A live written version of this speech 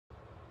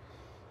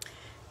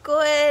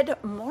Good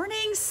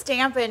morning,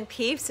 Stampin'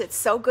 Peeps. It's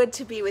so good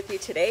to be with you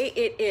today.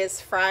 It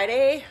is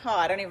Friday. Oh,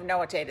 I don't even know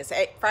what day it is.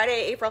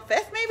 Friday, April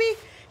 5th, maybe?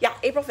 Yeah,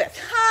 April 5th.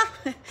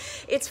 Ha!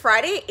 It's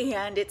Friday,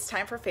 and it's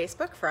time for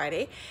Facebook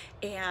Friday.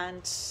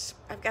 And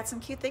I've got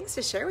some cute things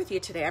to share with you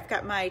today. I've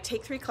got my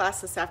Take 3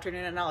 class this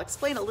afternoon, and I'll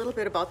explain a little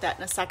bit about that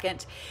in a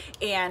second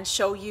and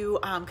show you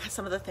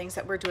some of the things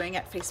that we're doing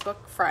at Facebook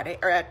Friday,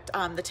 or at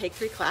the Take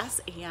 3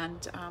 class.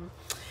 And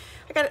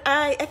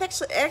I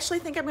actually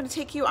think I'm going to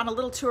take you on a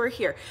little tour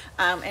here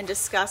and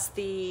discuss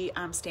the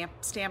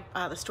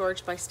the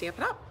storage by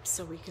Stampin' Up,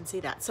 so we can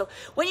see that. So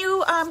when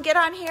you get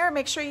on here,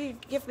 make sure you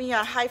give me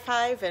a high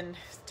five and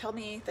tell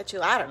me that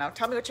I don't know,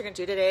 tell me what you're going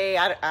to do today,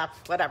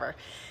 whatever.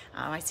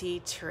 I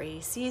see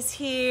Tracy's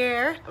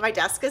here. My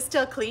desk is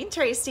still clean,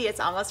 Tracy.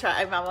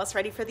 I'm almost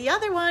ready for the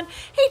other one.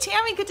 Hey,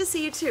 Tammy, good to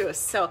see you too.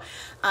 So,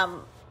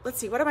 let's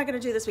see, what am I going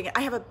to do this weekend?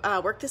 I have a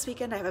work this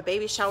weekend. I have a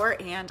baby shower,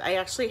 and I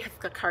actually have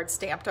a card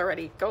stamped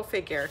already. Go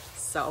figure.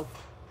 So,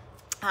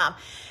 and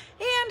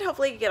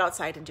hopefully get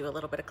outside and do a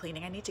little bit of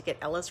cleaning. I need to get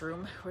Ella's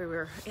room. We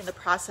were in the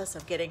process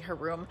of getting her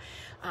room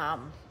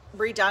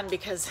redone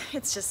because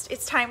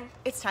it's time.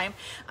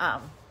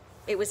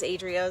 It was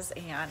Adria's,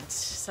 and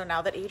so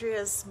now that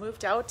Adria's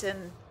moved out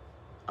and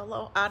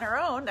on her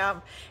own,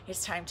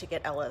 it's time to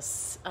get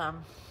Ella's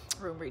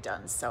room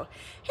redone. So,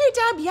 hey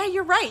Deb, yeah,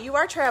 you're right. You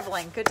are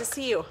traveling. Good to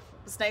see you.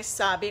 It was nice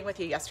being with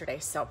you yesterday.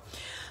 So,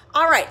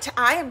 all right,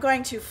 I am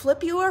going to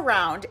flip you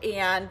around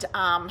and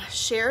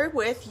share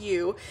with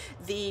you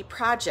the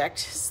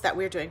projects that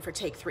we're doing for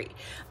Take 3.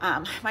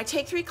 My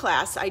Take 3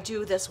 class, I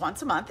do this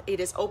once a month. It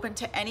is open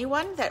to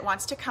anyone that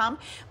wants to come,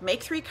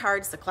 make 3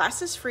 cards. The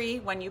class is free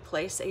when you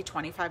place a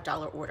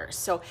 $25 order.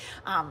 So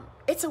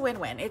it's a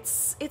win-win.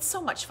 It's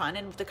so much fun,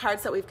 and the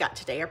cards that we've got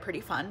today are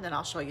pretty fun, and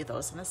I'll show you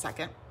those in a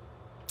second.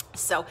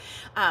 So,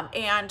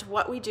 and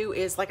what we do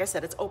is, like I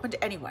said, it's open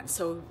to anyone.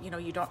 So,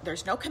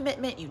 there's no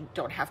commitment. You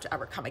don't have to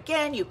ever come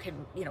again. You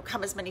can,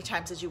 come as many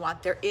times as you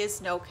want. There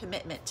is no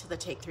commitment to the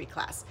Take 3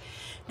 class.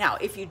 Now,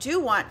 if you do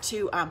want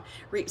to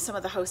reap some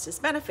of the hostess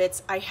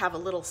benefits, I have a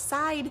little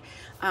side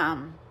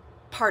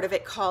part of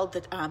it called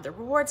the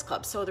Rewards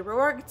Club. So the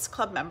Rewards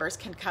Club members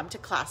can come to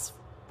class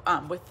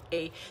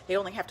they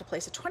only have to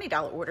place a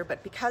 $20 order,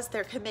 but because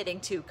they're committing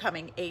to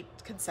coming 8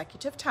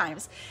 consecutive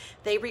times,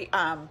 they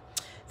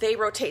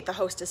rotate the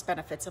hostess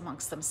benefits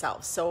amongst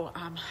themselves. So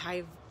I'm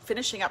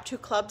finishing up 2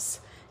 clubs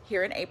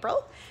here in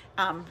April,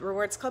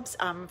 rewards clubs.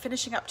 I'm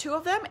finishing up 2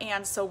 of them,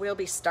 and so we'll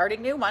be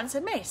starting new ones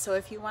in May. So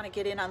if you want to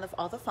get in on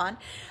all the fun,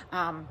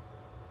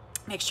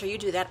 make sure you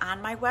do that on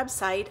my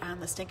website on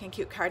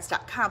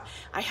thestinkincutecards.com.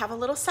 I have a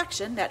little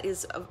section that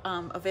is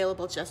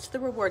available just to the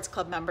Rewards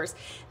Club members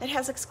that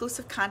has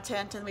exclusive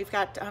content, and we've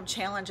got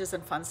challenges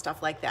and fun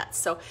stuff like that.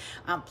 So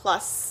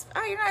plus,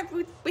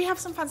 we have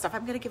some fun stuff.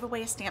 I'm going to give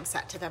away a stamp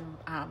set to them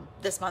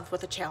this month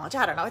with a challenge.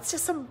 I don't know. It's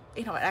just some,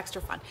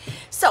 extra fun.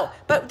 So,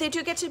 but they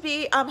do get to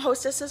be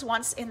hostesses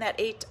once in that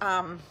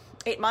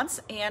 8 months,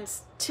 and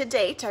to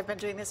date, I've been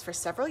doing this for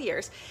several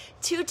years.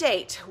 To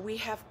date, we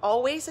have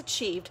always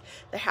achieved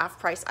the half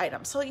price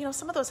items. So,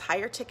 some of those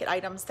higher ticket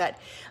items that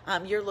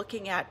you're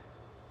looking at,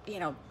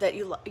 that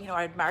you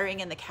are admiring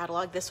in the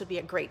catalog, this would be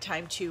a great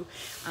time to,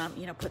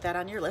 put that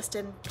on your list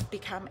and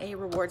become a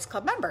Rewards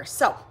Club member.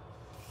 So,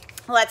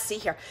 let's see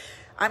here.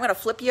 I'm going to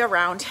flip you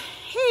around.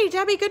 Hey,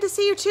 Debbie, good to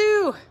see you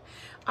too.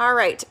 All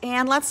right,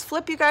 and let's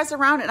flip you guys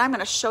around, and I'm going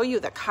to show you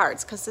the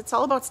cards because it's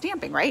all about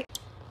stamping, right?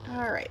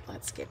 All right,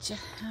 let's get you.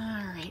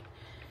 All right,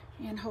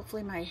 and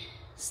hopefully my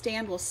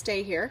stand will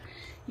stay here.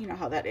 You know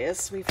how that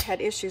is. We've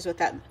had issues with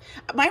that.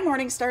 My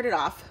morning started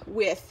off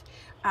with,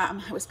 I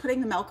was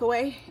putting the milk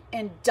away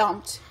and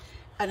dumped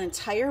an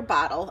entire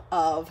bottle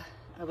of,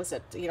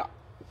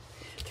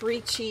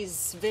 3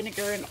 cheese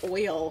vinegar and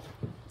oil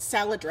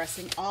salad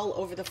dressing all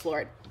over the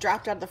floor. It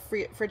dropped out of the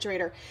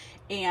refrigerator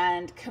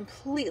and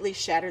completely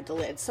shattered the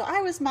lid. So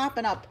I was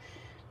mopping up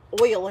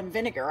oil and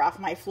vinegar off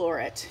my floor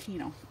at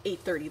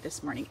 8:30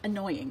 this morning.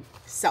 Annoying.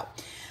 So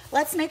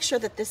let's make sure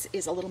that this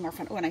is a little more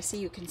fun. Oh, and I see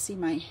you can see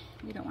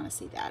you don't want to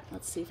see that.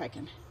 Let's see if I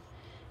can,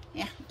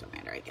 it don't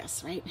matter, I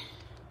guess, right?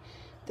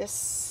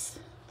 This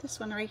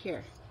one right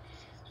here.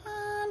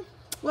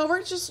 Well,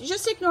 we're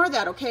just ignore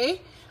that, okay?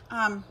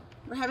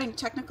 We're having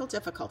technical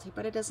difficulty,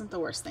 but it isn't the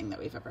worst thing that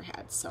we've ever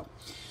had. So,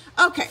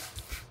 okay.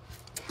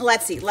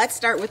 Let's see. Let's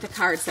start with the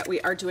cards that we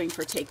are doing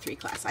for Take 3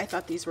 class. I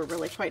thought these were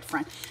really quite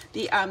fun.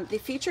 The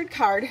featured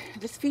card,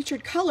 this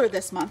featured color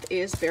this month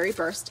is Berry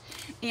Burst.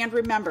 And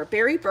remember,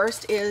 Berry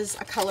Burst is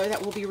a color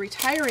that will be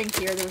retiring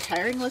here. The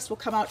retiring list will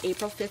come out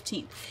April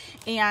 15th.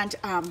 And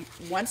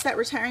once that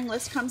retiring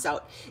list comes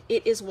out,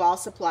 it is while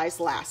supplies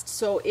last.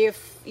 So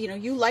if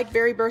you like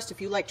Berry Burst,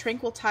 if you like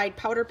Tranquil Tide,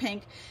 Powder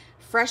Pink,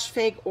 Fresh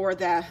Fig, or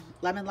the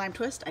Lemon Lime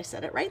Twist. I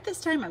said it right this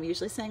time. I'm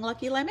usually saying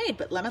Lucky Limeade,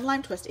 but Lemon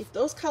Lime Twist. If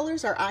those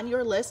colors are on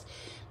your list,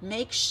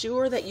 make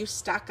sure that you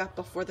stock up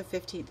before the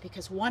 15th,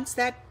 because once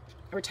that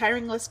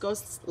retiring list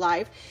goes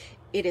live,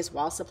 it is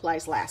while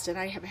supplies last. And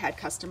I have had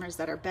customers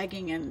that are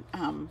begging and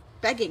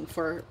begging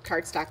for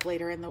cardstock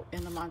later in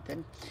the month,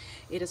 and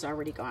it is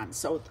already gone.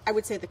 So I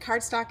would say the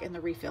cardstock and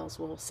the refills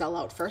will sell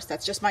out first.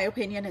 That's just my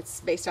opinion. It's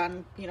based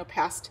on, you know,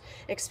 past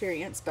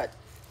experience, but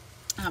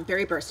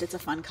Berry Burst, it's a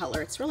fun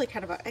color. It's really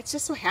kind of it's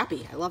just so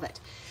happy. I love it.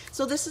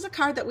 So this is a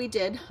card that we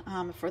did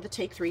for the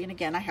Take 3. And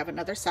again, I have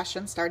another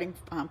session starting,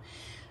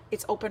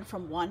 it's open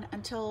from 1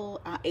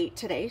 until 8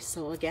 today.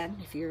 So again,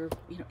 if you're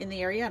in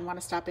the area and want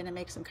to stop in and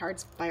make some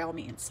cards, by all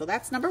means. So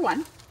that's number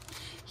 1.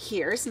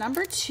 Here's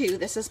number 2.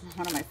 This is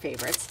one of my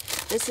favorites.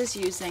 This is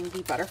using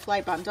the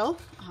Butterfly Bundle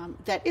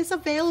that is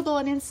available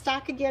and in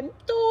stock again.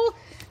 Oh,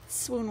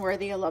 swoon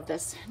worthy. I love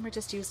this. And we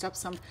just used up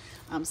some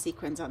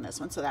sequins on this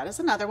one. So that is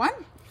another one,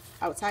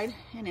 outside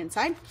and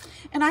inside.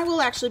 And I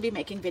will actually be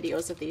making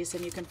videos of these,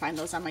 and you can find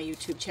those on my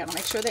YouTube channel.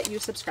 Make sure that you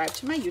subscribe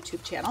to my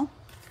YouTube channel.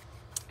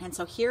 And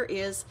so here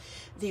is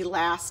the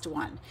last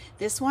one.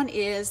 This one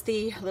is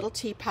the little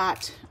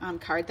teapot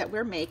card that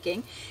we're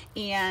making,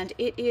 and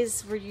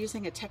we're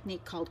using a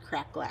technique called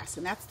crack glass,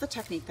 and that's the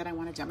technique that I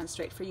want to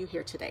demonstrate for you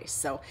here today.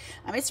 So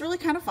it's really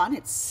kind of fun.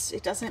 It's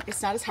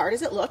not as hard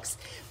as it looks,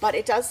 but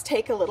it does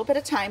take a little bit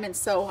of time, and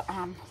so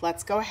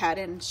let's go ahead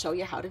and show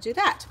you how to do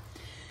that.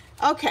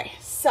 Okay,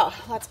 so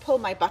let's pull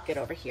my bucket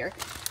over here.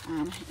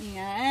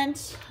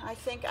 And I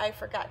think I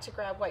forgot to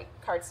grab white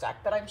cardstock,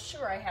 but I'm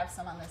sure I have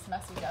some on this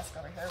messy desk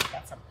over here. We've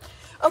got some.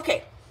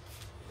 Okay.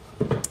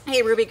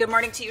 Hey, Ruby, good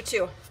morning to you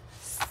too.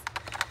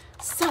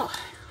 So,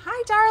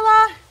 hi,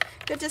 Darla.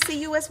 Good to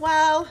see you as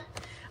well.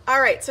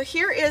 All right, so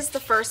here is the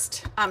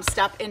first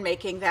step in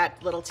making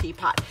that little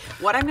teapot.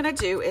 What I'm going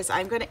to do is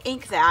I'm going to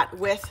ink that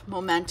with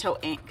Memento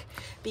ink,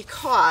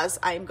 because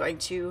I'm going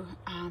to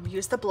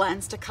use the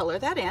blends to color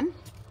that in.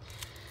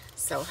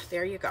 So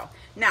there you go.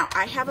 Now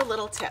I have a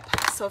little tip.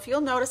 So if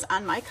you'll notice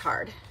on my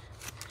card,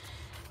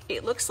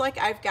 it looks like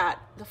I've got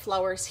the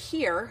flowers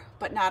here,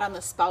 but not on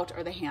the spout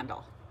or the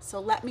handle. So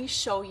let me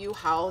show you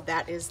how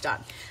that is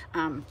done.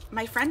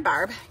 My friend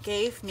Barb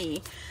gave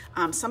me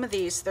some of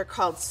these. They're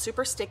called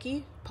super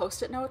sticky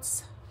Post-it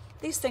notes.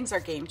 These things are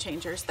game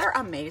changers. They're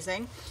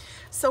amazing.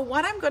 So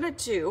what I'm going to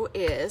do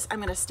is I'm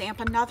going to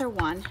stamp another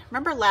one.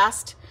 Remember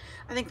last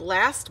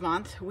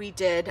month we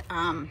did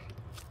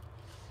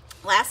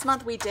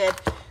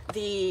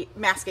the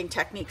masking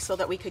technique so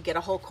that we could get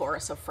a whole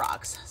chorus of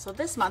frogs. So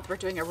this month we're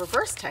doing a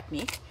reverse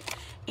technique,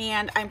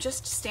 and I'm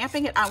just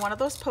stamping it on one of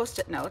those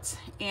Post-it notes.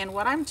 And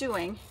what I'm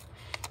doing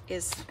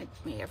is, I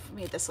may have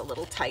made this a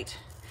little tight.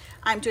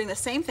 I'm doing the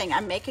same thing.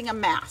 I'm making a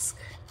mask.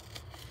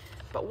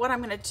 But what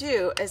I'm going to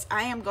do is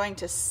I want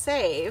to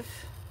save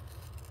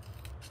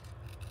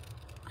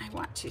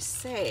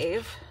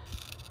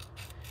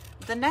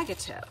the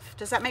negative.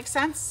 Does that make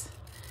sense?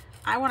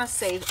 I want to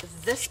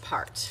save this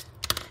part,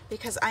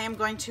 because I am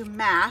going to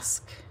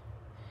mask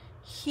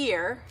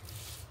here.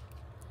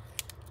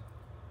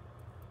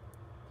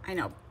 I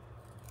know,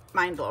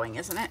 mind-blowing,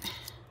 isn't it?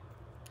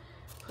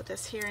 Put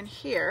this here and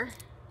here,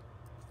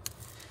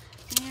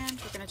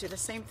 and we're going to do the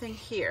same thing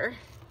here.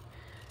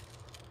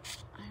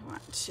 I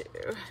want to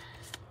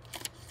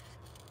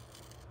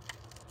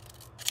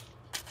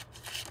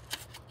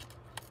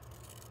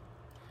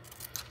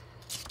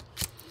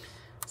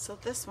so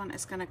this one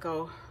is going to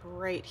go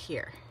right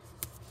here.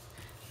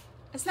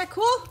 Isn't that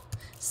cool?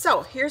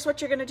 So here's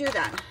what you're going to do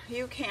then.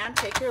 You can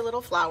take your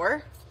little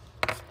flower,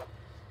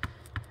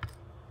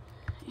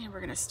 and we're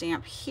going to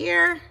stamp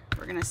here,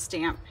 we're going to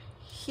stamp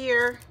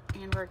here,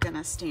 and we're going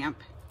to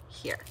stamp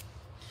here.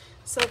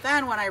 So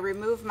then when I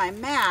remove my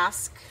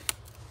mask,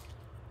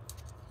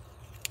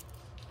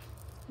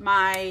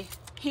 my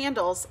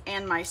handles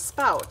and my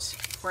spout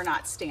were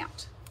not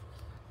stamped.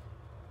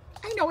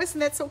 I know, isn't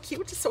that so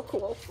cute? It's so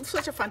cool. It's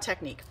such a fun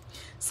technique.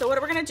 So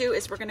what we're going to do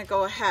is we're going to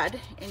go ahead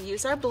and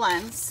use our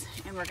blends,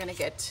 and we're going to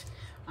get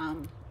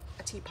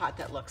a teapot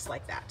that looks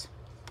like that.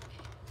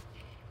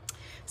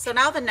 So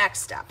now the next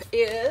step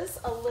is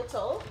a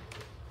little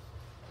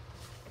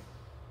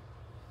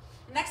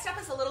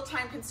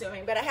time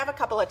consuming, but I have a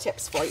couple of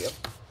tips for you.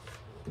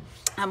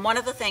 One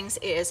of the things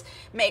is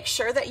make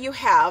sure that you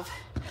have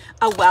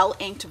a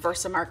well-inked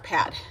Versamark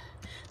pad.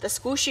 The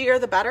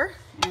squishier the better,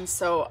 and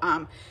so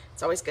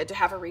it's always good to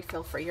have a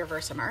refill for your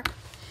Versamark.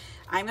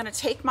 I'm going to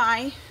take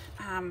my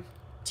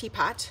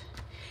teapot,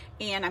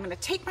 and I'm going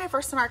to take my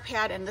Versamark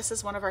pad, and this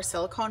is one of our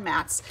silicone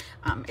mats.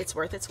 It's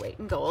worth its weight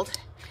in gold,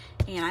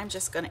 and I'm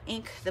just going to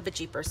ink the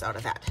bejeepers out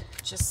of that.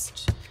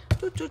 Just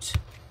doot doot.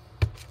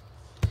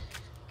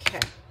 Okay.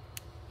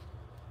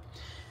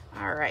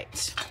 All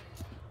right.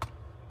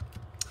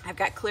 I've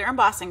got clear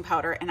embossing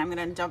powder, and I'm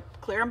going to dump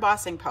clear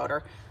embossing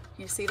powder.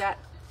 You see that?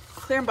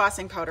 Clear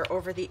embossing powder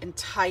over the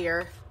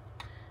entire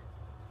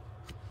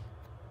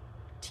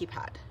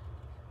teapot.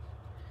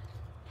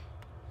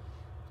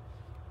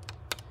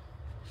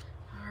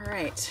 All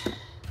right.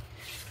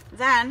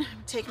 Then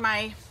take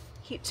my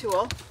heat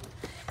tool,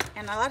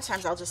 and a lot of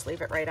times I'll just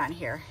leave it right on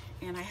here,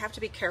 and I have to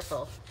be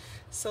careful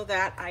so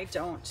that I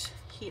don't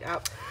heat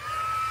up.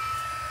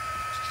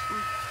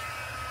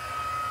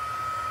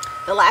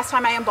 The last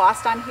time I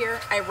embossed on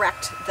here, I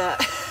wrecked the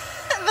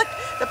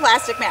the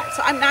plastic mat.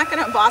 So I'm not going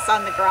to emboss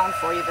on the ground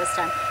for you this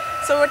time.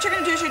 So what you're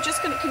going to do is you're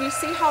just going to, can you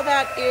see how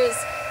that is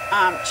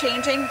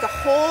changing? The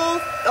whole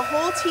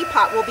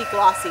teapot will be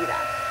glossy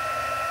then.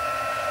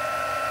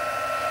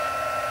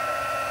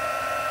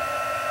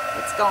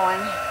 It's going.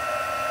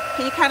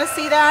 Can you kind of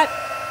see that?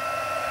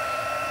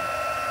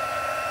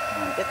 I'm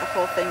going to get the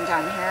whole thing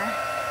done here.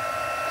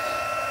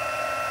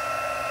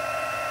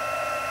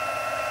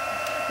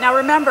 Now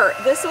remember,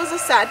 this was a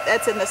set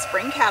that's in the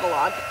spring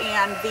catalog,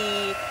 and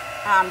the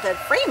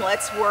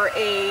framelets were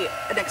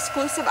an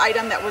exclusive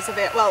item that was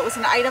available. Well, it was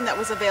an item that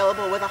was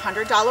available with a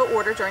 $100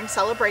 order during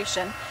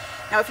celebration.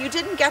 Now, if you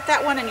didn't get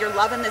that one and you're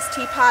loving this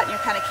teapot and you're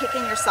kind of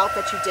kicking yourself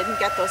that you didn't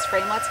get those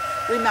framelets,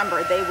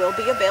 remember they will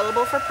be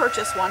available for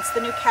purchase once the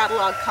new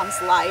catalog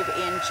comes live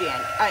in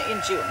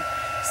June.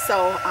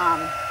 So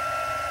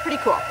pretty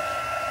cool.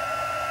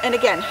 And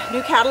again,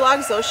 new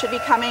catalogs, those should be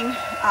coming.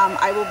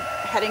 I will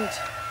heading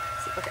to,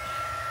 okay.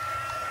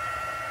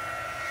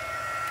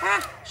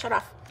 Shut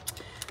off.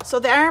 So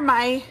there,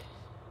 my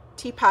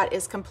teapot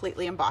is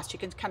completely embossed. You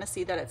can kind of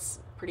see that it's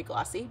pretty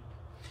glossy.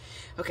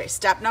 Okay,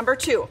 step number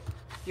 2.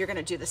 You're going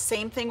to do the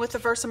same thing with the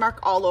Versamark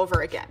all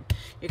over again.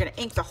 You're going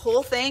to ink the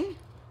whole thing,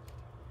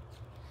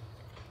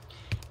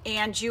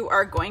 and you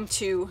are going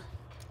to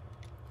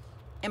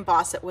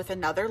emboss it with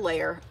another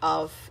layer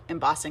of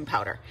embossing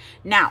powder.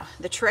 Now,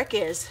 the trick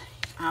is,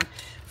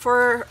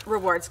 for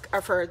rewards,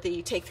 or for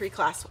the Take 3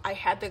 class, I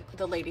had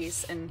the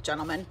ladies and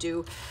gentlemen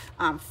do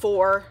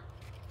 4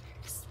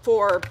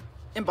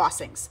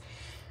 embossings.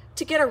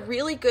 To get a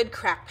really good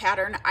crack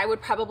pattern, I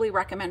would probably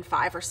recommend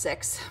 5 or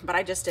 6, but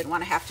I just didn't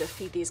want to have to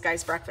feed these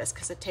guys breakfast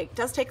because it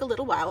does take a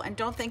little while. And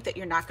don't think that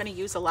you're not going to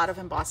use a lot of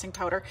embossing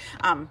powder.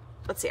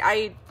 Let's see,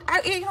 I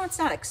you know, it's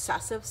not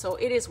excessive, so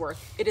it is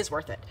worth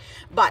it.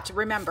 But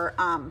remember,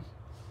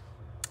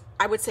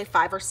 I would say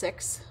 5 or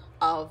 6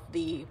 of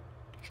the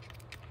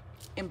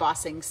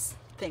embossing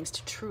things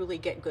to truly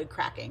get good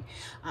cracking.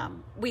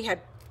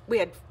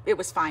 It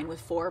was fine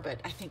with 4, but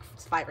I think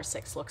 5 or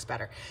 6 looks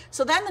better.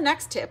 So then the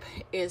next tip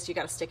is you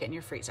got to stick it in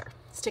your freezer.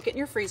 Stick it in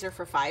your freezer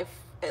for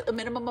a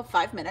minimum of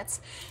 5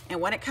 minutes.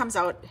 And when it comes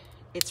out,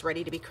 it's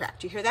ready to be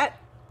cracked. You hear that?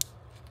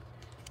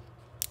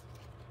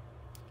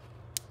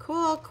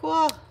 Cool,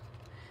 cool.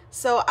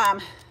 So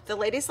the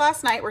ladies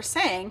last night were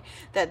saying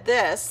that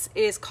this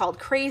is called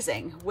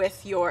crazing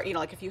with your, you know,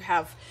 like if you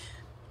have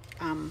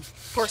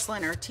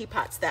porcelain or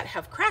teapots that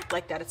have cracked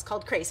like that, it's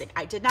called crazing.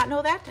 I did not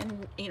know that,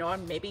 and you know,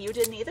 maybe you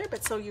didn't either,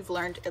 but so you've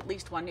learned at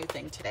least one new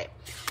thing today.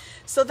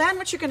 So then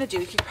what you're going to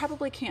do, you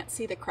probably can't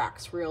see the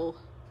cracks you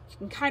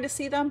can kind of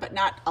see them, but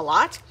not a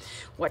lot.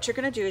 What you're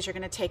going to do is you're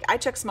going to take, I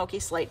took Smoky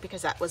Slate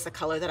because that was the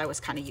color that I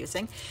was kind of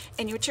using,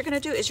 and what you're going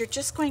to do is you're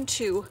just going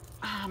to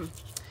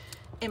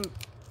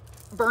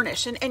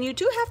burnish, and you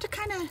do have to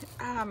kind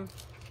of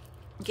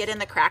get in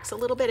the cracks a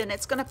little bit, and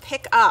it's going to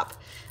pick up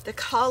the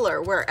color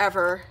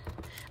wherever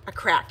a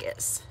crack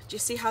is. Do you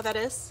see how that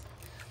is?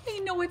 I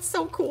know, it's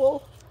so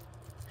cool.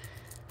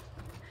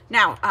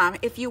 Now,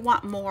 if you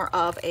want more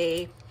of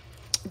a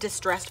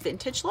distressed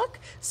vintage look,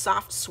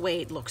 soft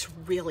suede looks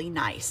really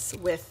nice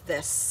with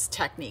this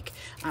technique.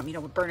 You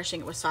know,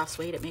 burnishing it with soft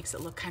suede, it makes it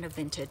look kind of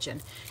vintage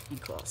and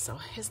cool. So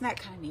isn't that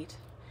kind of neat?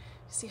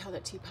 See how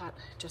that teapot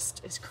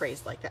just is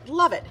crazed like that.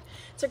 Love it.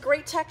 It's a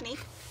great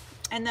technique.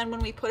 And then when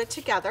we put it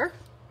together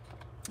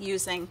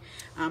using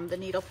the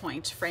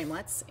needlepoint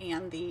framelets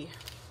and the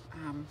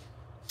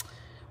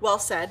Well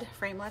Said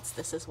framelets,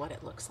 this is what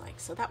it looks like.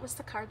 So that was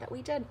the card that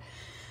we did.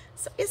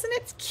 So isn't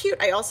it cute?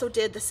 I also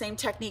did the same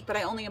technique, but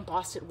I only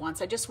embossed it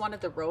once. I just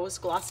wanted the rose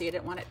glossy. I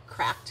didn't want it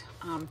cracked.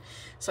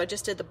 So I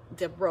just did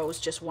the rose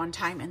just one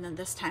time, and then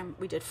this time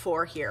we did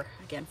 4 here.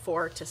 Again,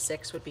 4 to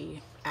 6 would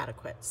be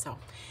adequate. So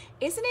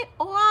isn't it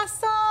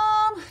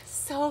awesome?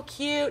 So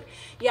cute.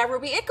 Yeah,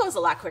 Ruby, it goes a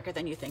lot quicker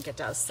than you think it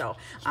does. So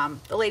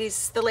the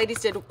ladies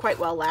did quite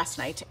well last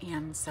night,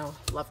 and so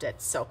loved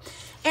it. So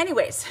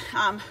anyways,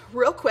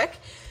 real quick,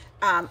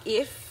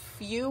 if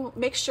you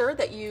make sure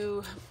that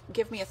you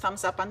give me a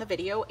thumbs up on the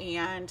video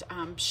and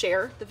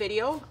share the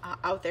video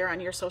out there on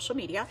your social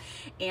media.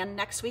 And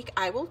next week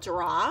I will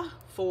draw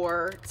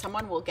for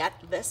someone will get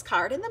this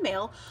card in the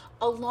mail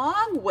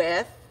along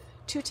with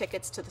 2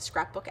 tickets to the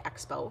Scrapbook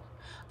Expo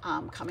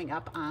coming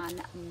up on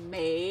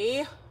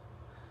May, I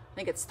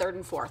think it's 3rd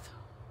and 4th.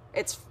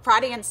 It's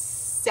Friday and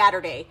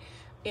Saturday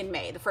in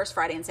May, the first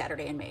Friday and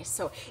Saturday in May.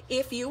 So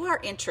if you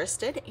are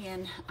interested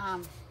in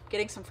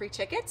getting some free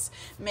tickets,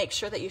 make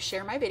sure that you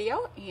share my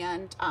video,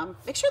 and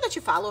make sure that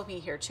you follow me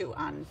here too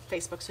on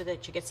Facebook so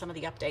that you get some of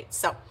the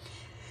updates.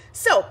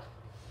 So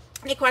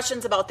any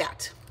questions about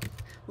that?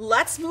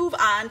 Let's move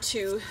on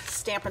to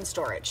Stampin'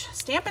 Storage.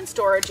 Stampin'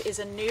 Storage is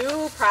a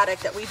new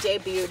product that we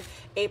debuted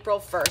April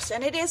 1st,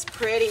 and it is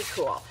pretty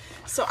cool.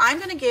 So I'm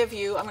going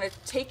to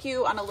take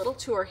you on a little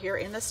tour here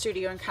in the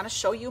studio and kind of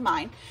show you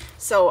mine.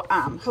 So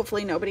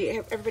hopefully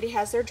everybody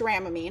has their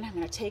Dramamine. I'm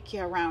going to take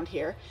you around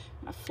here.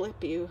 I'm going to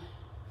flip you.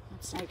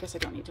 I guess I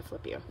don't need to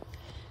flip you.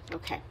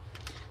 Okay.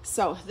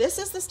 So this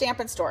is the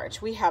Stampin'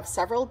 Storage. We have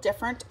several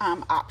different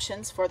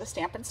options for the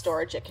Stampin'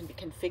 Storage. It can be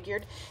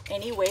configured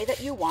any way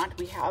that you want.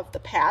 We have the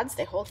pads,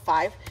 they hold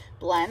 5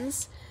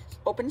 blends,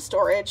 open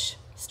storage,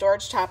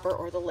 storage topper,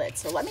 or the lid.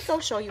 So let me go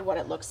show you what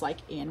it looks like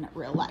in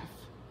real life.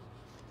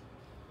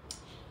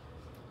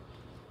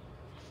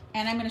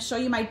 And I'm going to show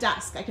you my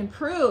desk. I can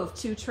prove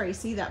to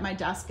Tracy that my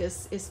desk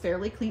is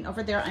fairly clean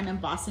over there. I'm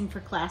embossing for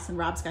class and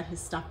Rob's got his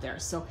stuff there.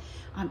 So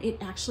it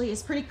actually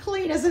is pretty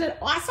clean. Isn't it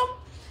awesome?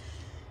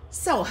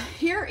 So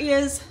here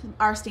is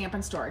our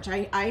Stampin' Storage.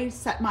 I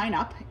set mine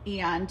up,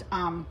 and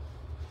I'll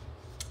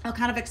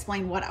kind of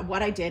explain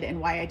what I did and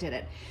why I did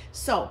it.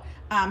 So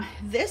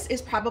this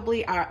is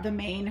probably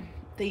my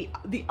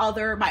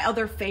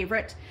other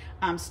favorite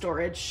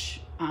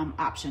storage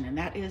option, and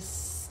that is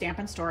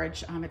Stampin'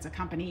 Storage. It's a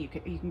company.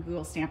 You can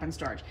Google Stampin'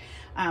 Storage.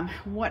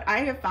 What I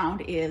have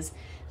found is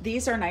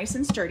these are nice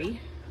and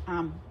sturdy,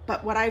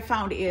 but what I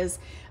found is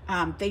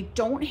they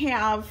don't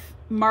have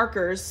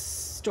markers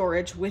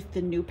storage with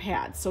the new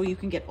pads. So you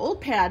can get old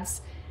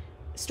pads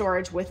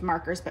storage with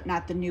markers, but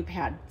not the new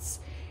pads.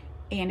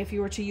 And if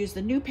you were to use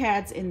the new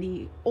pads in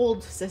the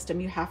old system,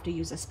 you have to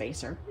use a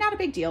spacer. Not a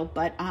big deal,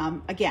 but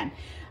again,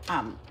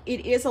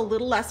 it is a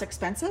little less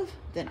expensive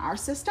than our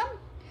system.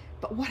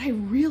 But what I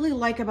really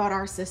like about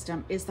our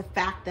system is the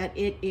fact that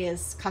it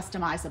is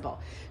customizable.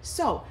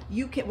 So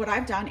what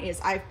I've done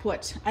is I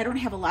don't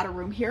have a lot of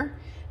room here.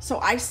 So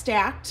I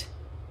stacked,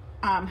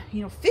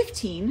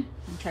 15,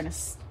 I'm trying to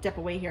step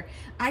away here.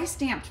 I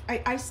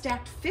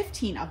stacked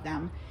 15 of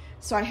them.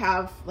 So I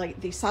have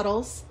like the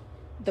subtles,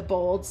 the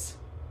bolds,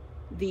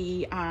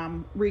 the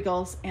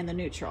regals, and the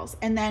neutrals.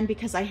 And then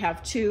because I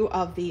have 2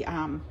 of the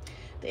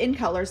in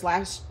colors,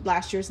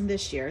 last year's and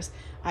this year's,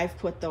 I've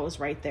put those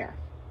right there,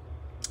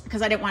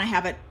 because I didn't want to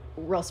have it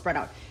real spread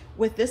out.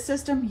 With this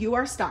system, you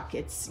are stuck.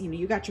 It's,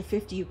 you got your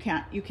 50, you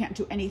can't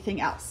do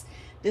anything else.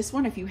 This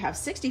one, if you have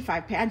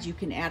 65 pads, you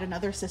can add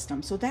another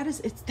system. So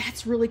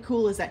that's really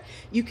cool, is that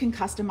you can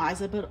customize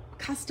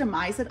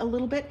it a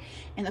little bit.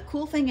 And the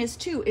cool thing is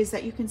too, is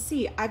that you can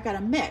see I've got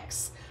a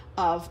mix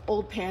of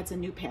old pads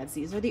and new pads.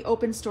 These are the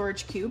open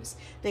storage cubes.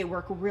 They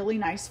work really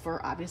nice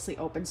for obviously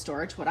open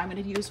storage. What I'm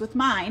going to use with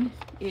mine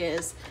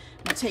is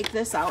I'm going to take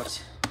this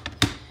out,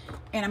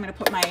 and I'm going to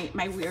put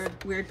my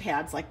weird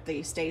pads like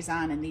the Stays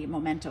On and the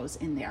Mementos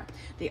in there.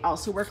 They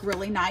also work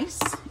really nice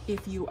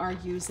if you are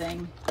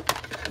using,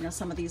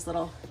 some of these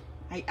little,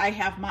 I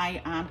have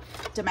my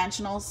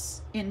dimensionals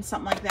in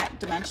something like that,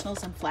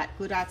 dimensionals and flat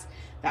glue dots.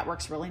 That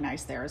works really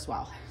nice there as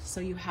well. So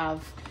you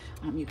have,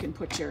 you can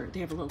put they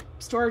have a little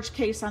storage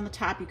case on the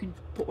top. You can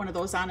put one of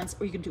those on,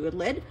 or you can do a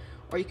lid,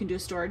 or you can do a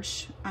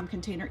storage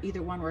container.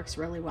 Either one works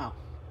really well.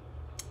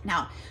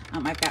 Now,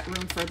 I've got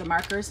room for the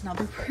markers. Now,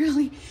 they're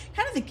really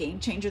kind of the game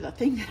changer. The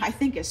thing that I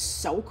think is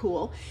so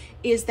cool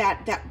is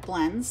that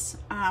blends,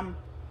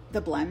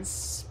 the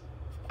blends,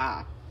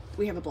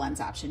 we have a blends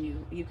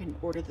option. You can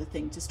order the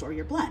thing to store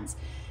your blends.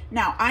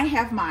 Now, I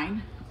have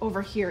mine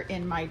over here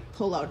in my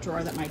pull-out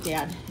drawer that my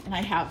dad, and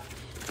I have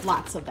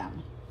lots of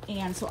them.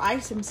 And so I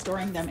am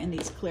storing them in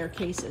these clear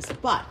cases,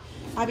 but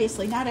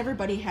obviously not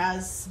everybody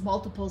has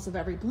multiples of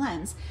every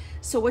blends.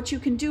 So what you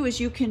can do is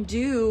you can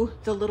do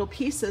the little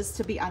pieces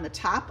to be on the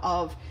top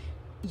of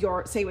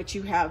your, say what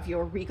you have,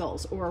 your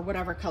Regals or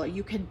whatever color.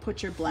 You can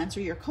put your blends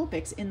or your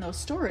Copics in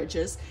those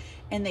storages,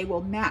 and they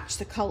will match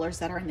the colors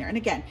that are in there. And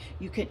again,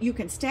 you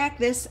can stack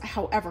this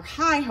however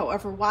high,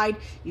 however wide.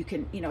 You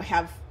can,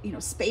 have,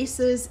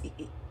 spaces.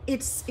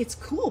 It's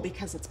cool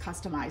because it's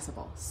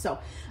customizable. So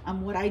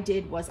what I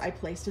did was I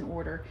placed an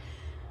order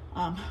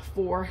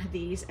for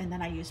these, and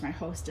then I used my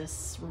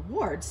Hostess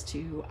rewards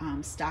to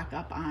stock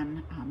up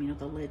on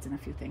the lids and a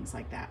few things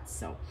like that.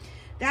 So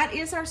that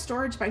is our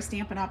storage by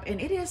Stampin' Up, and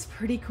it is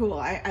pretty cool.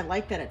 I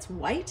like that it's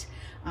white,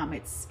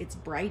 it's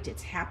bright,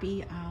 it's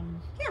happy.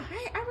 Yeah,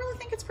 I really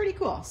think it's pretty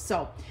cool.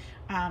 So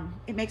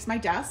it makes my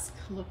desk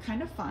look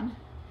kind of fun,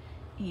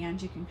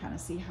 and you can kind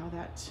of see how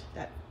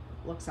that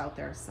looks out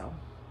there. So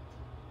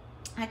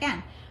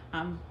again,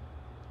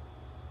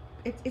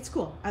 it's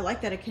cool. I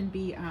like that it can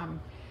be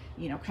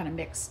kind of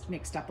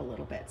mixed up a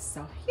little bit.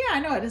 So yeah,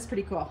 I know it is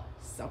pretty cool.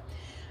 So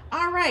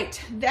all right,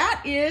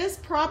 that is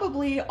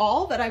probably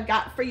all that I've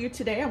got for you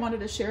today. I wanted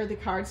to share the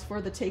cards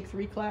for the Take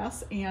 3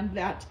 class and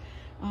that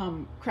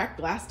cracked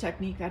glass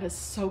technique. That is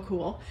so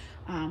cool.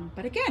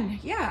 But again,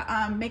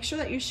 yeah, make sure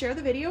that you share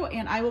the video,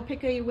 and I will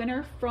pick a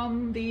winner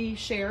from the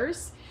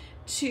shares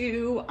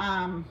to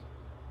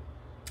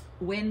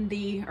win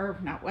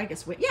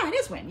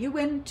you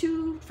win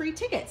 2 free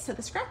tickets to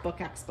the Scrapbook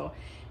Expo.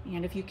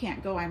 And if you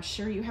can't go, I'm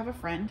sure you have a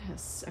friend,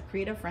 a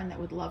creative friend that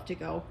would love to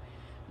go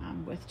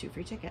with 2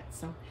 free tickets.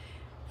 So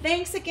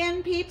thanks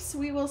again, peeps.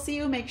 We will see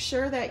you. Make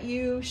sure that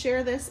you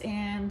share this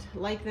and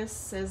like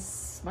this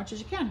as much as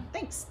you can.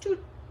 Thanks.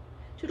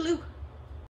 Toodaloo.